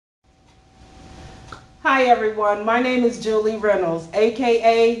Hi everyone, my name is Julie Reynolds,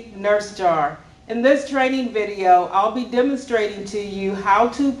 aka Nurse Jar. In this training video, I'll be demonstrating to you how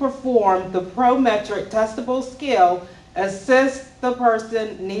to perform the Prometric testable skill, assist the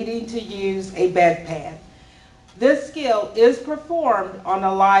person needing to use a bedpan. This skill is performed on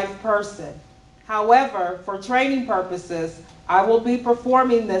a live person. However, for training purposes, I will be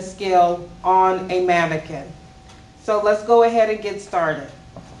performing this skill on a mannequin. So let's go ahead and get started.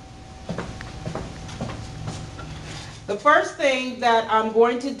 The first thing that I'm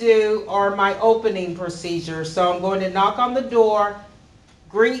going to do are my opening procedures. So I'm going to knock on the door,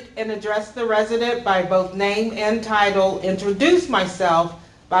 greet and address the resident by both name and title, introduce myself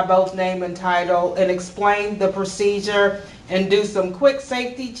by both name and title, and explain the procedure and do some quick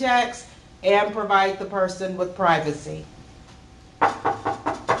safety checks and provide the person with privacy.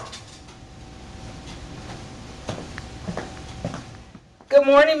 Good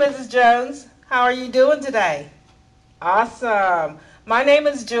morning, Mrs. Jones. How are you doing today? Awesome. My name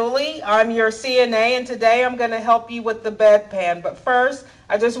is Julie. I'm your CNA, and today I'm going to help you with the bedpan. But first,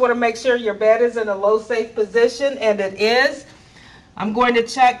 I just want to make sure your bed is in a low safe position, and it is. I'm going to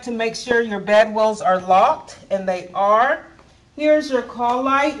check to make sure your bed wells are locked, and they are. Here's your call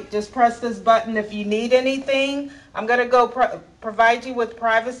light. Just press this button if you need anything. I'm going to go provide you with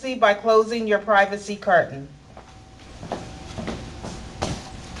privacy by closing your privacy curtain.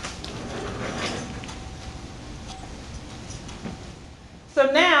 So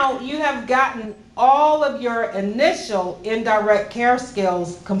now you have gotten all of your initial indirect care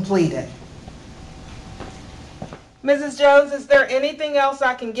skills completed. Mrs. Jones, is there anything else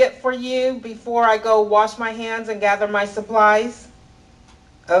I can get for you before I go wash my hands and gather my supplies?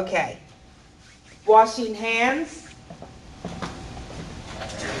 Okay. Washing hands.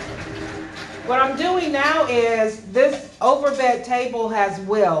 What I'm doing now is this overbed table has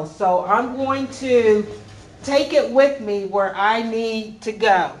wheels, so I'm going to take it with me where I need to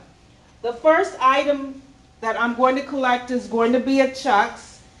go. The first item that I'm going to collect is going to be a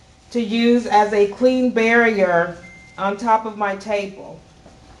chucks to use as a clean barrier on top of my table.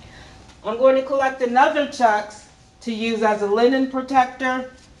 I'm going to collect another chucks to use as a linen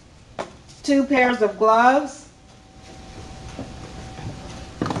protector, 2 pairs of gloves,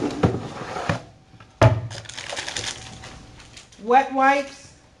 wet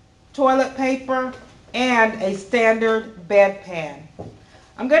wipes, toilet paper, and a standard bedpan.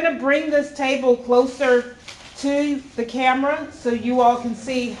 I'm going to bring this table closer to the camera so you all can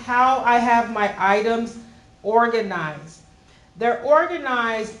see how I have my items organized. They're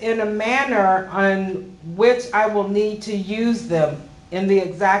organized in a manner on which I will need to use them in the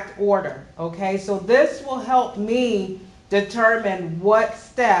exact order. Okay, so this will help me determine what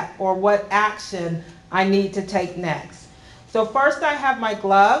step or what action I need to take next. So first I have my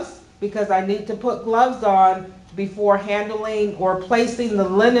gloves, because I need to put gloves on before handling or placing the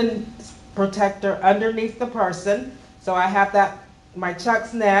linen protector underneath the person. So I have that, my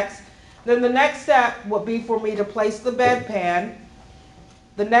chucks next. Then the next step would be for me to place the bedpan.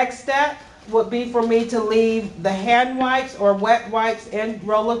 The next step would be for me to leave the hand wipes or wet wipes and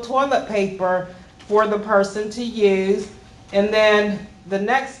roll of toilet paper for the person to use. And then the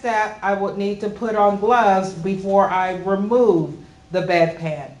next step, I would need to put on gloves before I remove the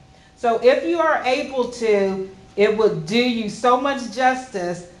bedpan. So if you are able to, it would do you so much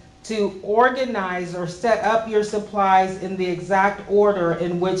justice to organize or set up your supplies in the exact order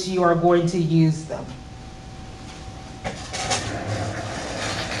in which you are going to use them.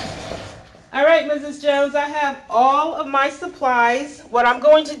 All right, Mrs. Jones, I have all of my supplies. What I'm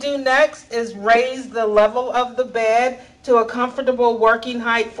going to do next is raise the level of the bed to a comfortable working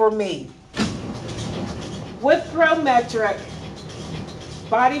height for me. With Prometric,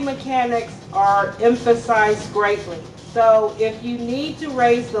 body mechanics are emphasized greatly. So if you need to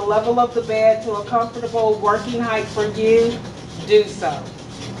raise the level of the bed to a comfortable working height for you, do so.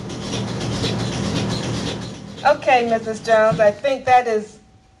 Okay, Mrs. Jones, I think that is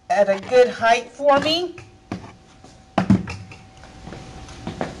at a good height for me.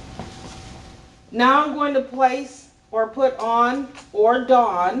 Now I'm going to place or put on or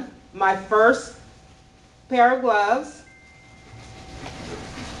don my first pair of gloves.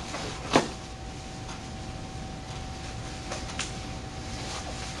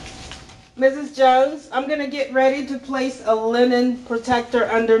 Mrs. Jones, I'm going to get ready to place a linen protector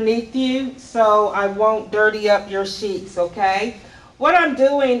underneath you so I won't dirty up your sheets, okay? What I'm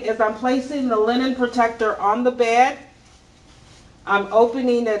doing is I'm placing the linen protector on the bed. I'm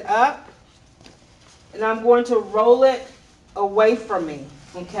opening it up, and I'm going to roll it away from me,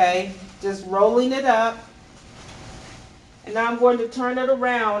 okay? Just rolling it up. And now I'm going to turn it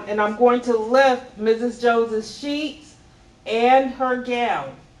around and I'm going to lift Mrs. Jones's sheets and her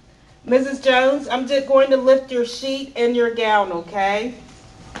gown. Mrs. Jones, I'm just going to lift your sheet and your gown, okay?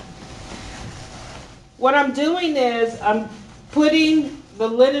 What I'm doing is I'm putting the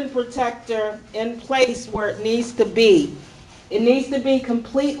linen protector in place where it needs to be. It needs to be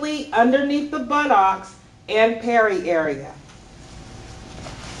completely underneath the buttocks and peri area.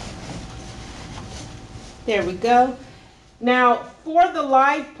 There we go. Now, for the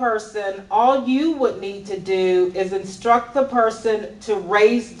live person, all you would need to do is instruct the person to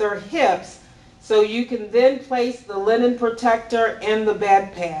raise their hips so you can then place the linen protector in the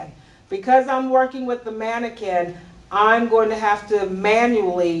bedpan. Because I'm working with the mannequin, I'm going to have to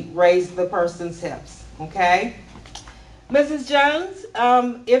manually raise the person's hips, okay? Mrs. Jones,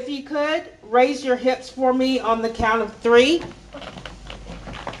 if you could, raise your hips for me on the count of 3.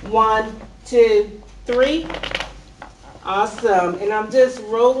 1, 2, 3. Awesome. And I'm just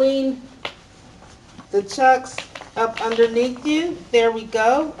rolling the chucks up underneath you. There we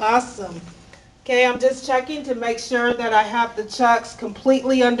go. Awesome. Okay, I'm just checking to make sure that I have the chucks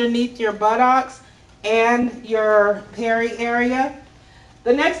completely underneath your buttocks and your peri area.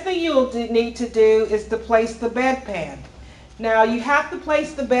 The next thing you'll need to do is to place the bedpan. Now, you have to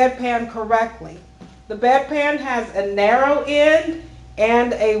place the bedpan correctly. The bedpan has a narrow end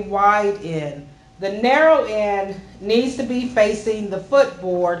and a wide end. The narrow end needs to be facing the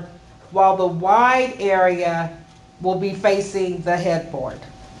footboard, while the wide area will be facing the headboard.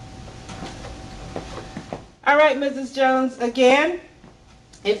 All right, Mrs. Jones, again,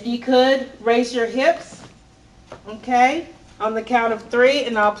 if you could raise your hips, okay, on the count of 3,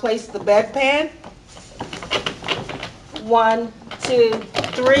 and I'll place the bedpan. 1, 2,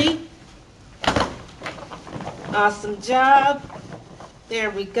 3. Awesome job.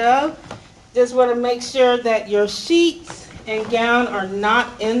 There we go. Just want to make sure that your sheets and gown are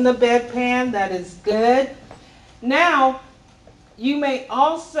not in the bedpan. That is good. Now, you may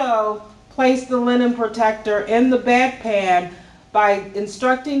also place the linen protector in the bedpan by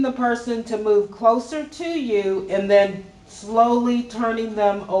instructing the person to move closer to you and then slowly turning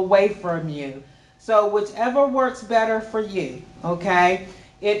them away from you. So whichever works better for you, okay?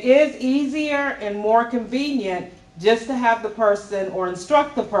 It is easier and more convenient just to have the person or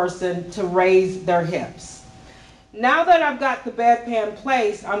instruct the person to raise their hips. Now that I've got the bedpan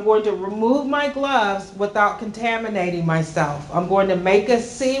placed, I'm going to remove my gloves without contaminating myself. I'm going to make a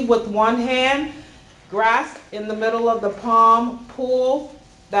C with one hand, grasp in the middle of the palm, pull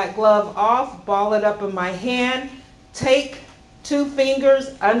that glove off, ball it up in my hand, take 2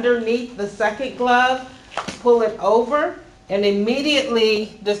 fingers underneath the second glove, pull it over, and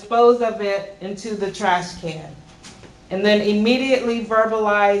immediately dispose of it into the trash can. And then immediately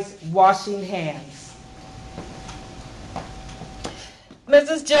verbalize washing hands.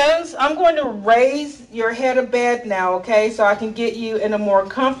 Mrs. Jones, I'm going to raise your head of bed now, okay, so I can get you in a more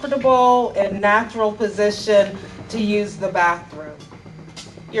comfortable and natural position to use the bathroom.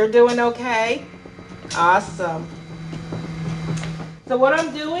 You're doing okay? Awesome. So what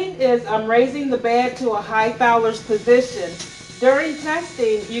I'm doing is I'm raising the bed to a high Fowler's position. During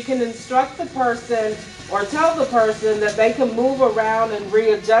testing, you can instruct the person or tell the person that they can move around and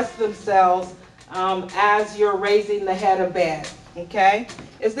readjust themselves as you're raising the head of bed. Okay?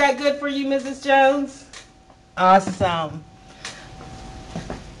 Is that good for you, Mrs. Jones? Awesome.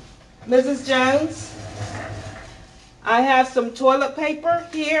 Mrs. Jones, I have some toilet paper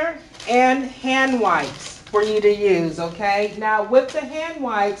here and hand wipes for you to use, okay? Now, with the hand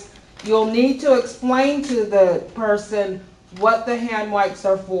wipes, you'll need to explain to the person what the hand wipes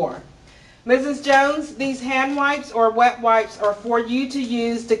are for. Mrs. Jones, these hand wipes or wet wipes are for you to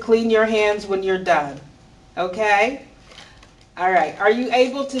use to clean your hands when you're done, okay? All right, are you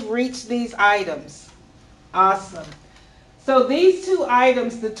able to reach these items? Awesome. So these 2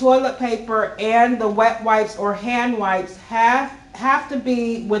 items, the toilet paper and the wet wipes or hand wipes, have to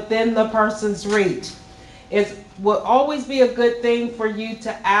be within the person's reach. It will always be a good thing for you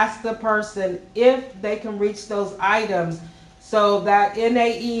to ask the person if they can reach those items so that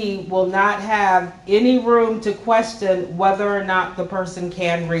NAE will not have any room to question whether or not the person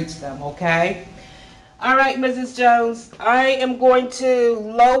can reach them, okay? All right, Mrs. Jones, I am going to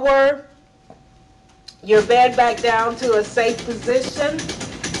lower your bed back down to a safe position.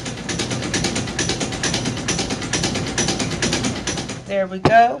 There we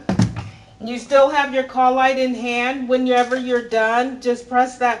go. You still have your call light in hand. Whenever you're done, just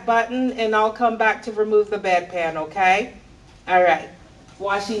press that button and I'll come back to remove the bedpan, okay? All right,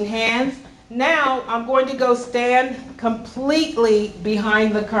 washing hands. Now I'm going to go stand completely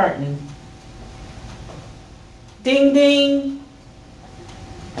behind the curtain. Ding ding.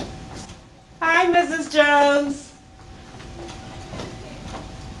 Hi, Mrs. Jones.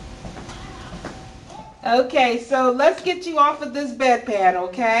 Okay, so let's get you off of this bedpan,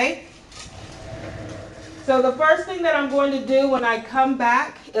 okay? So the first thing that I'm going to do when I come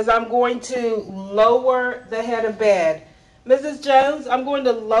back is I'm going to lower the head of bed. Mrs. Jones, I'm going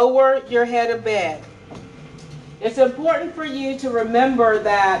to lower your head of bed. It's important for you to remember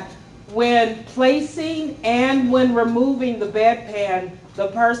that when placing and when removing the bedpan, the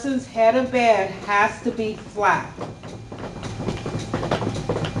person's head of bed has to be flat.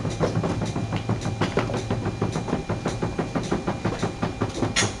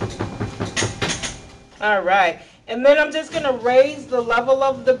 All right, and then I'm just going to raise the level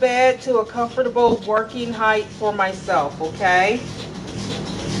of the bed to a comfortable working height for myself, okay?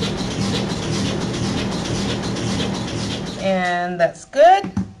 And that's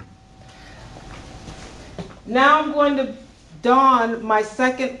good. Now I'm going to don my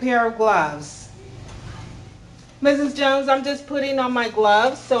second pair of gloves. Mrs. Jones, I'm just putting on my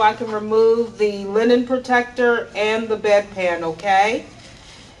gloves so I can remove the linen protector and the bedpan, okay?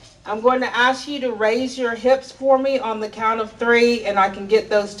 I'm going to ask you to raise your hips for me on the count of 3, and I can get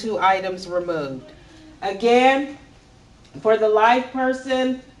those 2 items removed. Again, for the live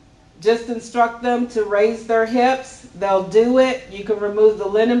person, just instruct them to raise their hips. They'll do it. You can remove the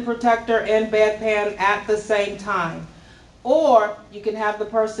linen protector and bedpan at the same time. Or you can have the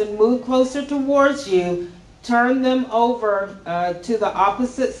person move closer towards you, turn them over to the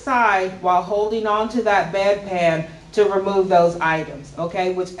opposite side while holding on to that bedpan to remove those items,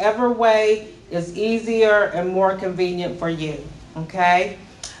 okay? Whichever way is easier and more convenient for you, okay?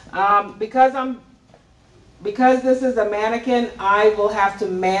 Because this is a mannequin, I will have to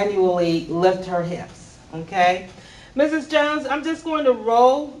manually lift her hips, okay? Mrs. Jones, I'm just going to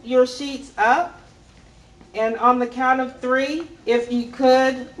roll your sheets up, and on the count of 3, if you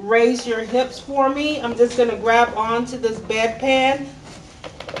could raise your hips for me, I'm just going to grab onto this bedpan.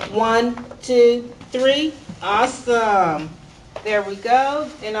 1, 2, 3. Awesome. There we go.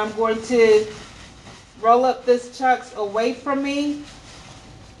 And I'm going to roll up this chucks away from me.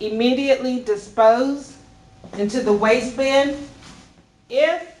 Immediately dispose into the waistband.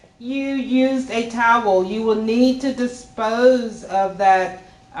 If you used a towel, you will need to dispose of that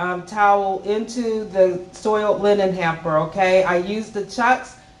towel into the soiled linen hamper, okay? I used the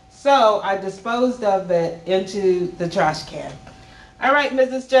chucks, so I disposed of it into the trash can. All right,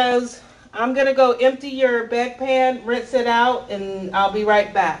 Mrs. Jones, I'm gonna go empty your bedpan, rinse it out, and I'll be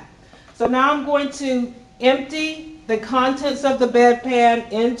right back. So now I'm going to empty the contents of the bedpan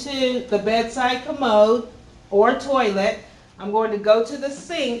into the bedside commode or toilet. I'm going to go to the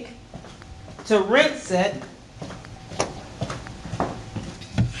sink to rinse it.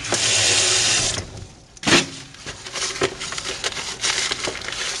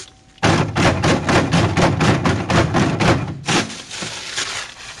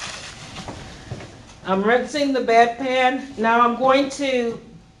 I'm rinsing the bedpan. Now I'm going to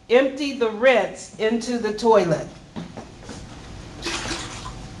empty the rinse into the toilet.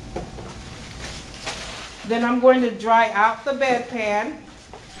 Then I'm going to dry out the bedpan.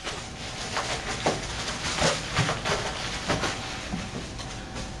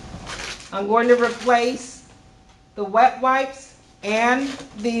 I'm going to replace the wet wipes and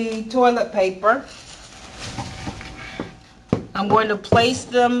the toilet paper. I'm going to place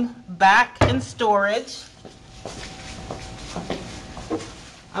them back in storage.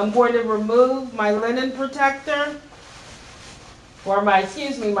 I'm going to remove my linen protector, or my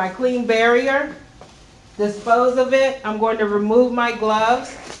clean barrier. Dispose of it. I'm going to remove my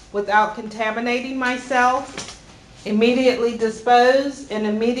gloves without contaminating myself. Immediately dispose and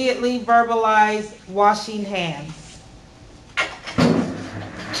immediately verbalize washing hands.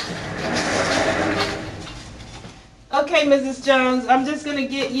 Okay, Mrs. Jones, I'm just going to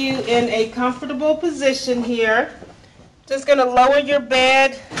get you in a comfortable position here. Just going to lower your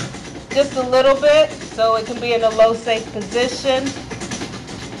bed just a little bit so it can be in a low, safe position.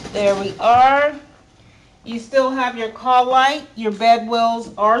 There we are. You still have your call light. Your bed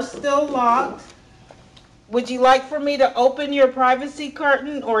wheels are still locked. Would you like for me to open your privacy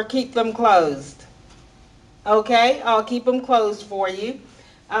curtain or keep them closed? Okay, I'll keep them closed for you.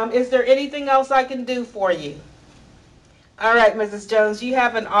 Is there anything else I can do for you? All right, Mrs. Jones, you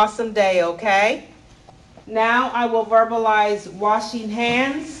have an awesome day, okay? Now I will verbalize washing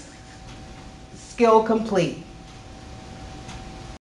hands. Skill complete.